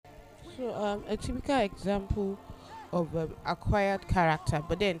So, a typical example of acquired character,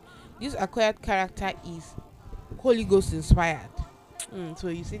 but then this acquired character is Holy Ghost inspired. So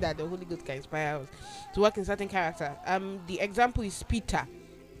you see that the Holy Ghost can inspire us to work in certain character. The example is Peter.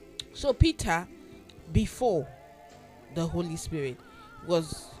 So Peter, before the Holy Spirit,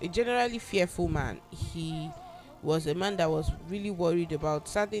 was a generally fearful man. He was a man that was really worried about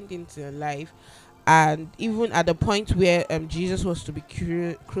certain things in life, and even at the point where Jesus was to be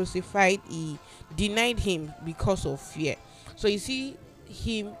crucified, he denied him because of fear. So you see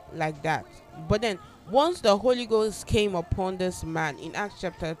him like that. But then once the Holy Ghost came upon this man in Acts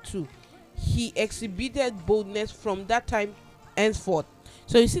chapter 2, he exhibited boldness from that time henceforth.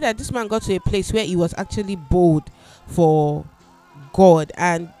 So you see that this man got to a place where he was actually bold for God.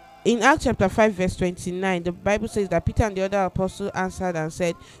 And in Acts chapter 5, verse 29, the Bible says that Peter and the other apostle answered and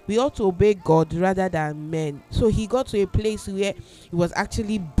said, "We ought to obey God rather than men." So he got to a place where he was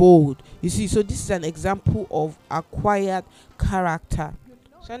actually bold. You see, so this is an example of acquired character.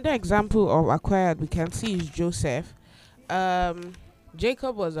 So another example of acquired we can see is Joseph. Um,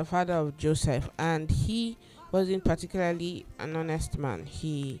 Jacob was the father of Joseph, and he wasn't particularly an honest man.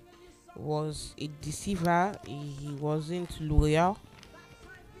 He was a deceiver. He wasn't loyal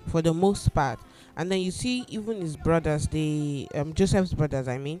for the most part. And then you see even his brothers, they Joseph's brothers,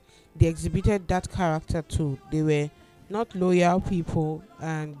 I mean, they exhibited that character too. They were not loyal people,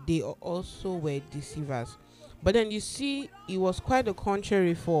 and they also were deceivers. But then you see it was quite the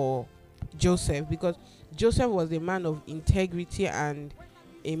contrary for Joseph, because Joseph was a man of integrity and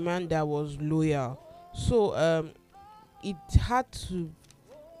a man that was loyal. So it had to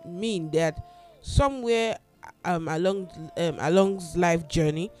mean that somewhere along his life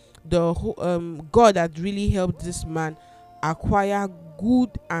journey, God had really helped this man acquire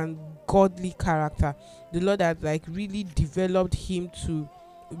good and godly character. The Lord had like really developed him to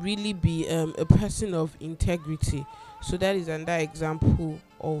really be a person of integrity. So that is another example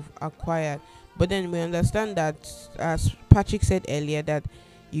of acquired. But then we understand that, as Patrick said earlier, that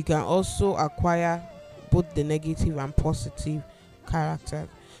you can also acquire both the negative and positive character.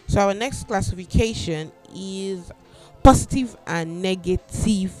 So our next classification is positive and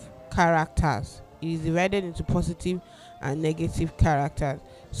negative characters. It is divided into positive and negative characters.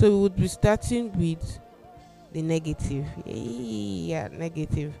 So we would be starting with the negative. Yeah,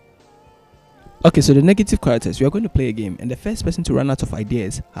 negative. Okay, so the negative characters, we are going to play a game, and the first person to run out of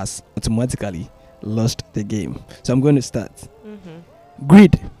ideas has automatically lost the game. So I'm going to start.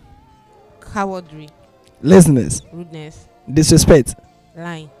 Greed, Cowardly, laziness, rudeness, disrespect,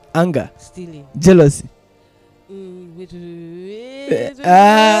 lying, anger, stealing. jealousy. She lost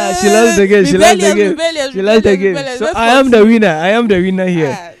the game. She lost the game. She lost the game. So I am the winner. I am the winner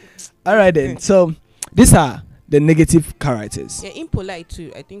here. All right then. So these are the negative characters. Yeah, impolite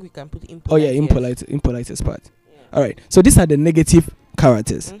too. I think we can put impolite. Oh yeah, impolite is part. Yeah. All right. So these are the negative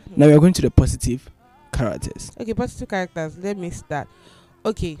characters. Now we are going to the positive characters. Okay, positive characters. Let me start.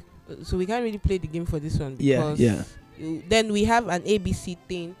 Okay, so we can't really play the game for this one because then we have an ABC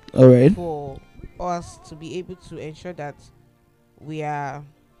thing. All right. For us to be able to ensure that we are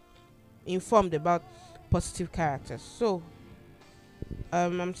informed about positive characters. So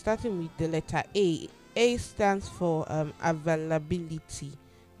I'm starting with the letter A. A stands for availability,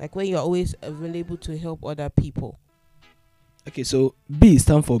 like when you're always available to help other people. Okay, so B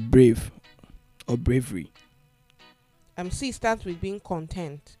stands for brave or bravery. C starts with being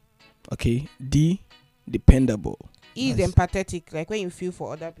content. Okay. D, dependable. E is empathetic, like when you feel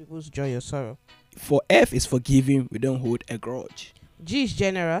for other people's joy or sorrow. For F is forgiving, we don't hold a grudge. G is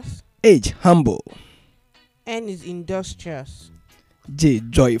generous. H, humble. N is industrious. J,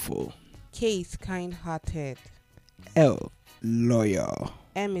 joyful. K is kind-hearted. L, loyal.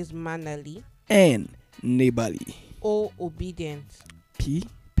 M is mannerly. N, neighborly. O, obedient. P,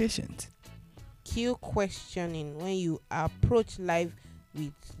 patient. Q, questioning, when you approach life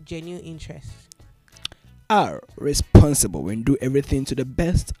with genuine interest. R, responsible, when do everything to the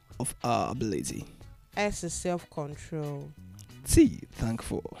best of our ability. S is self-control. T,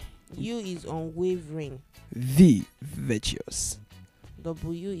 thankful. U is unwavering. V, virtuous.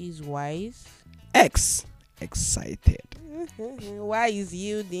 W is wise. X, excited. Y is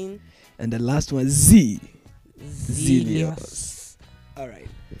yielding. And the last one, Z, zealous. All right.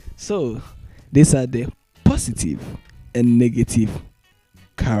 So these are the positive and negative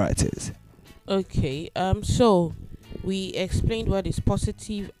characters. Okay. So we explained what is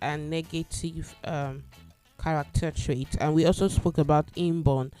positive and negative character traits, and we also spoke about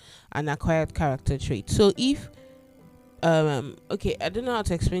inborn and acquired character traits. So if okay, I don't know how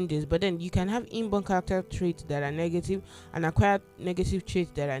to explain this, but then you can have inborn character traits that are negative and acquired negative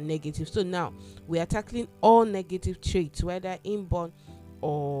traits that are negative. So now we are tackling all negative traits, whether inborn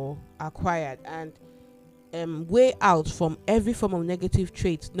or acquired, and way out from every form of negative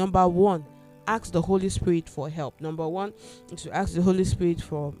traits. Number one, ask the Holy Spirit for help. Number one is to ask the Holy Spirit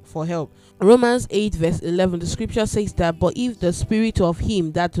for help. Romans 8 verse 11, the scripture says that, but if the spirit of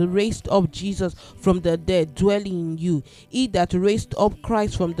him that raised up Jesus from the dead dwell in you, he that raised up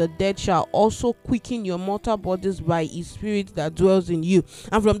Christ from the dead shall also quicken your mortal bodies by his spirit that dwells in you.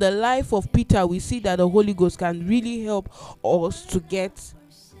 And from the life of Peter, we see that the Holy Ghost can really help us to get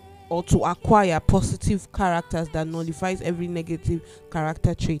or to acquire positive characters that nullifies every negative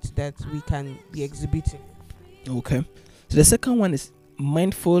character trait that we can be exhibiting. Okay. So the second one is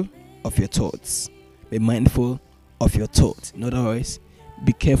mindful of your thoughts. Be mindful of your thoughts. In other words,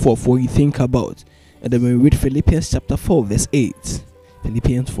 be careful of what you think about. And then when we read Philippians chapter 4 verse 8.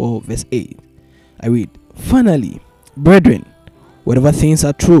 Philippians 4 verse 8. I read, finally, brethren, whatever things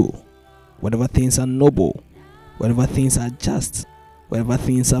are true, whatever things are noble, whatever things are just, whatever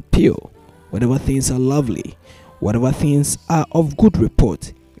things are pure, whatever things are lovely, whatever things are of good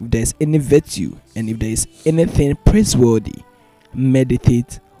report, if there is any virtue and if there is anything praiseworthy,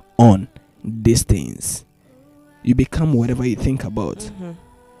 meditate on these things. You become whatever you think about.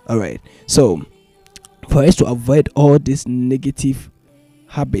 All right. So for us to avoid all these negative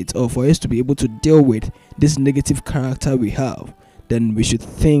habits, or for us to be able to deal with this negative character we have, then we should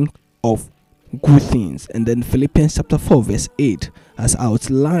think of good things. And then Philippians chapter 4 verse 8 has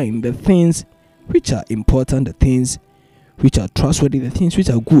outlined the things which are important, the things which are trustworthy, the things which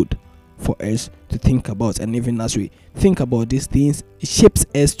are good for us to think about. And even as we think about these things, it shapes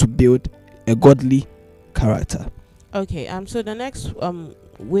us to build a godly character. Okay, so the next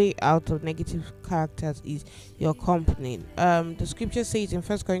way out of negative characters is your company. The scripture says in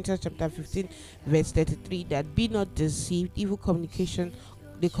 1 Corinthians chapter 15 verse 33 that be not deceived, evil communication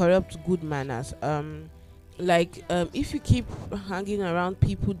they corrupt good manners. If you keep hanging around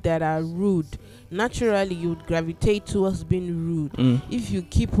people that are rude, naturally you would gravitate towards being rude. If you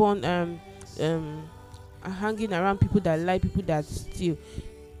keep on hanging around people that lie, people that steal,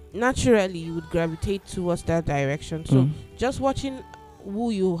 naturally you would gravitate towards that direction. So just watching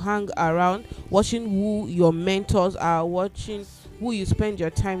who you hang around, watching who your mentors are, watching who you spend your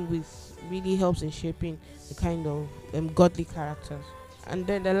time with really helps in shaping the kind of godly characters. And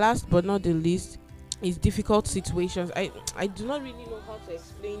then the last but not the least is difficult situations. I do not really know how to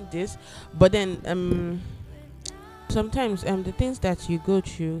explain this, but then sometimes the things that you go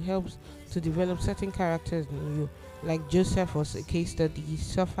through helps to develop certain characters in you. Like Joseph was a case study. He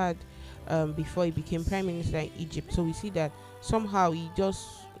suffered before he became prime minister in Egypt. So we see that somehow he just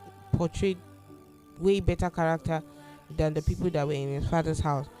portrayed way better character than the people that were in his father's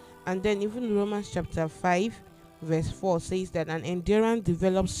house. And then even Romans chapter 5 verse 4 says that an endurance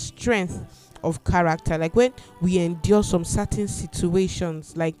develops strength of character. Like when we endure some certain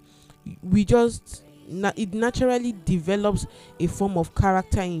situations, like we just it naturally develops a form of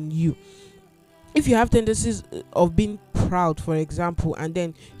character in you. If you have tendencies of being proud, for example, and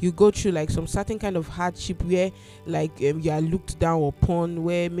then you go through like some certain kind of hardship where like you are looked down upon,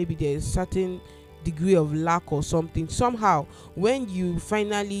 where maybe there's certain degree of lack or something, somehow when you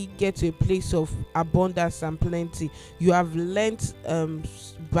finally get to a place of abundance and plenty, you have learnt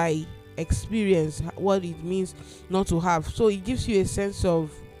by experience what it means not to have. So it gives you a sense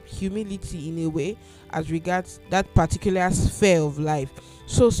of humility in a way as regards that particular sphere of life.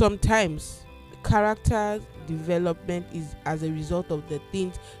 So sometimes character development is as a result of the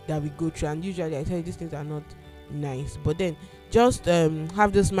things that we go through, and usually I tell you these things are not nice, but then just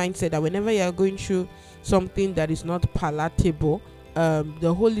have this mindset that whenever you are going through something that is not palatable,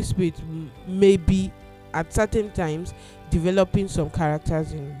 the Holy Spirit may be at certain times developing some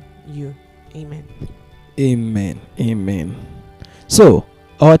characters in you. Amen. Amen. So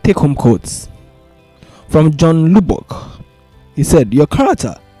our take-home quotes from John Lubbock. He said, your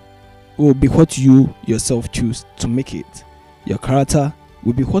character will be what you yourself choose to make it. Your character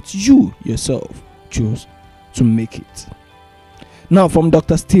will be what you yourself choose to make it. Now from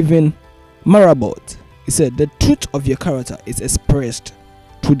Dr. Stephen Marabot, he said the truth of your character is expressed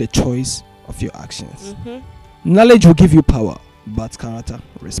through the choice of your actions. Knowledge will give you power, but character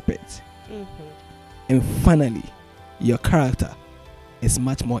respect. And finally, your character is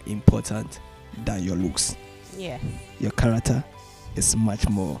much more important than your looks. Your character is much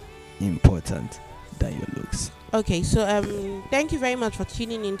more important than your looks. Okay, so thank you very much for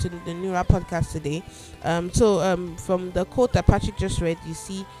tuning into the Nura podcast today. From the quote that Patrick just read, you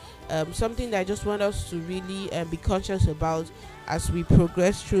see Something that I just want us to really be conscious about as we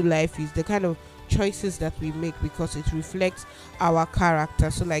progress through life is the kind of choices that we make, because it reflects our character.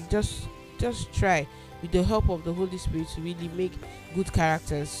 So like just try with the help of the Holy Spirit to really make good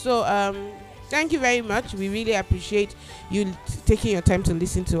characters. So thank you very much. We really appreciate you taking your time to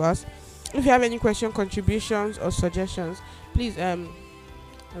listen to us. If you have any question, contributions, or suggestions, please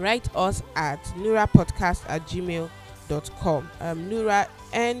write us at noorapodcast@gmail.com. Noora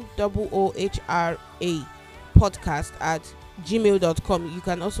NOOHRA podcast@gmail.com. You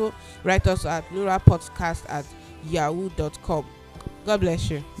can also write us at noorapodcast@yahoo.com. God bless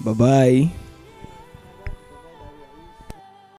you. Bye bye.